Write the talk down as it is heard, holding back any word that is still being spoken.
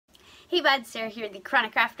Hey buds, Sarah here, the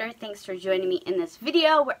Chronic Crafter. Thanks for joining me in this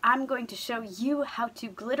video where I'm going to show you how to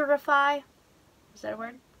glitterify, is that a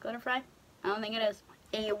word? Glitterify? I don't think it is.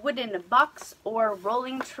 A wooden box or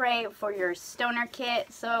rolling tray for your stoner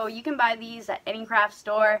kit. So you can buy these at any craft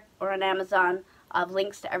store or on Amazon. I'll have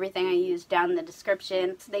links to everything I use down in the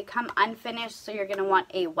description. So they come unfinished, so you're going to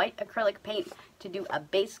want a white acrylic paint to do a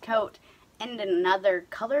base coat and another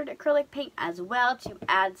colored acrylic paint as well to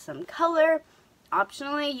add some color.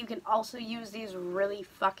 Optionally, you can also use these really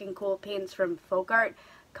fucking cool paints from Folk Art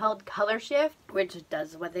called Color Shift, which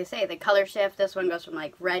does what they say. The color shift, this one goes from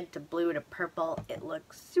like red to blue to purple. It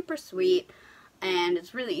looks super sweet and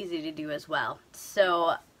it's really easy to do as well.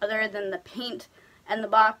 So other than the paint and the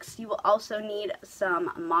box, you will also need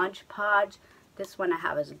some Mod Podge. This one I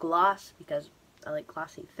have is gloss because I like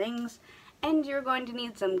glossy things. And you're going to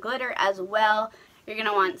need some glitter as well. You're going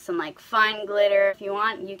to want some like fine glitter. If you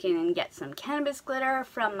want, you can get some cannabis glitter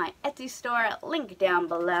from my Etsy store, link down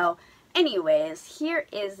below. Anyways, here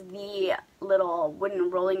is the little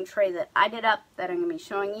wooden rolling tray that I did up that I'm going to be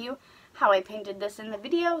showing you how I painted this in the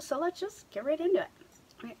video. So let's just get right into it.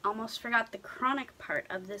 I almost forgot the chronic part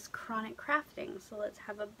of this chronic crafting. So let's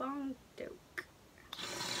have a bong doke.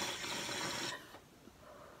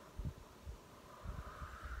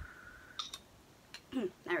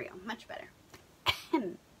 There we go, much better.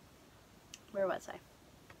 Where was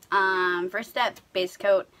I? First step, base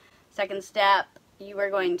coat. Second step, you are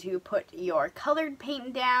going to put your colored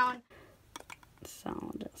paint down.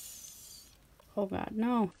 So just, oh god,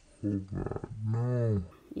 no. Oh god, no.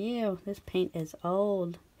 Ew, this paint is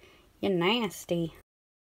old. You're nasty.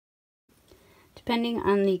 Depending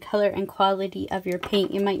on the color and quality of your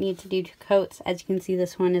paint, you might need to do 2 coats. As you can see,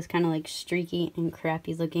 this one is kind of like streaky and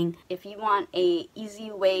crappy looking. If you want a easy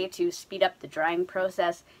way to speed up the drying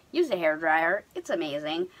process, use a hair dryer. It's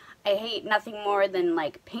amazing. I hate nothing more than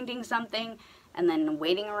like painting something and then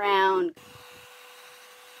waiting around.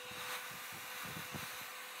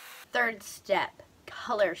 Third step,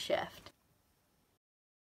 color shift.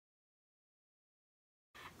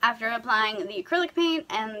 After applying the acrylic paint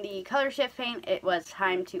and the color shift paint, it was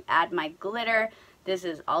time to add my glitter. This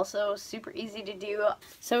is also super easy to do.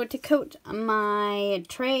 So to coat my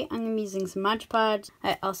tray, I'm going to be using some Mod Podge.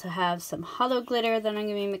 I also have some hollow glitter that I'm going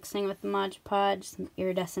to be mixing with the Mod Podge, some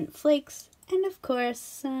iridescent flakes, and of course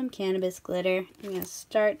some cannabis glitter. I'm going to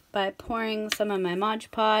start by pouring some of my Mod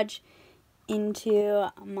Podge into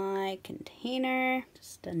my container,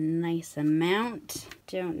 just a nice amount.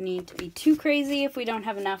 Don't need to be too crazy. If we don't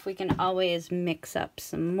have enough, we can always mix up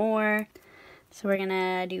some more. So we're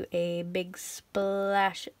gonna do a big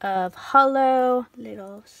splash of hollow,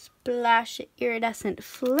 little splash of iridescent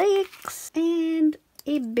flakes, and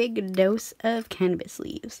a big dose of cannabis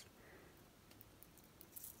leaves.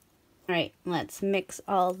 Alright, let's mix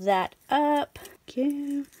all that up.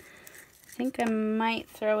 Okay. I think I might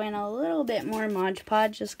throw in a little bit more Mod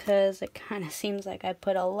Podge just because it kind of seems like I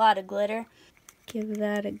put a lot of glitter. Give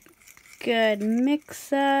that a good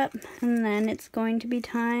mix up, and then it's going to be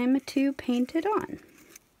time to paint it on.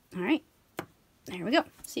 Alright, there we go.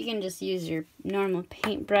 So you can just use your normal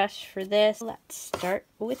paintbrush for this. Let's start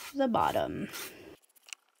with the bottom.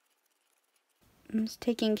 I'm just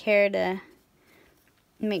taking care to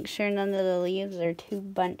make sure none of the leaves are too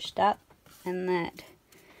bunched up and that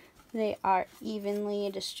they are evenly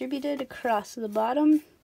distributed across the bottom.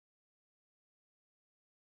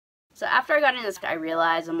 So after I got into this, I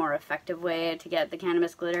realized a more effective way to get the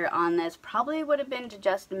cannabis glitter on this probably would have been to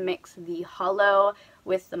just mix the hollow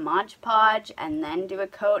with the Mod Podge and then do a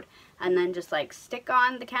coat and then just like stick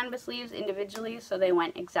on the cannabis leaves individually so they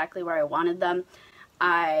went exactly where I wanted them.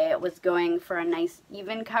 I was going for a nice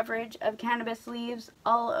even coverage of cannabis leaves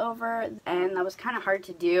all over, and that was kind of hard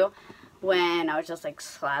to do when I was just like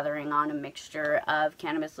slathering on a mixture of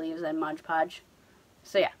cannabis leaves and Mod Podge.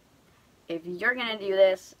 So yeah, if you're gonna do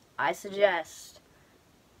this, I suggest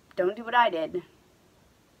don't do what I did,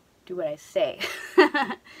 do what I say.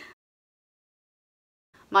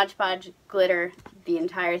 Mod Podge, glitter, the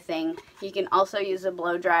entire thing. You can also use a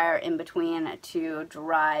blow dryer in between to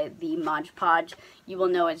dry the Mod Podge. You will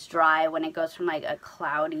know it's dry when it goes from like a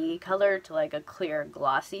cloudy color to like a clear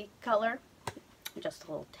glossy color. Just a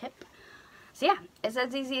little tip. So yeah, it's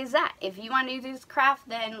as easy as that. If you want to do this craft,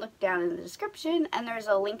 then look down in the description and there's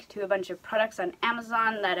a link to a bunch of products on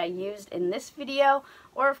Amazon that I used in this video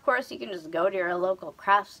Or of course you can just go to your local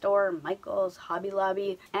craft store, Michael's, Hobby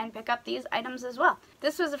Lobby, and pick up these items as well.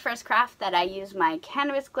 This was the first craft that I used my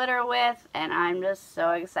cannabis glitter with, and I'm just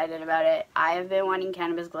so excited about it. I have been wanting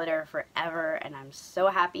cannabis glitter forever, and I'm so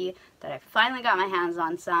happy that I finally got my hands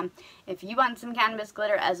on some. If you want some cannabis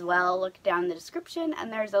glitter as well, look down in the description,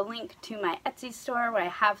 and there's a link to my Etsy store where I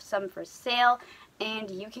have some for sale,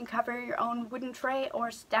 and you can cover your own wooden tray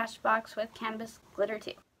or stash box with cannabis glitter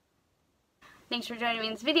too. Thanks for joining me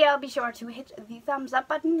in this video. Be sure to hit the thumbs up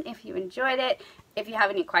button if you enjoyed it. If you have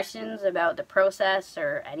any questions about the process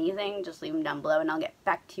or anything, just leave them down below and I'll get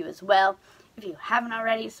back to you as well. If you haven't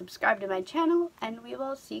already, subscribe to my channel, and we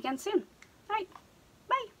will see you again soon. Bye.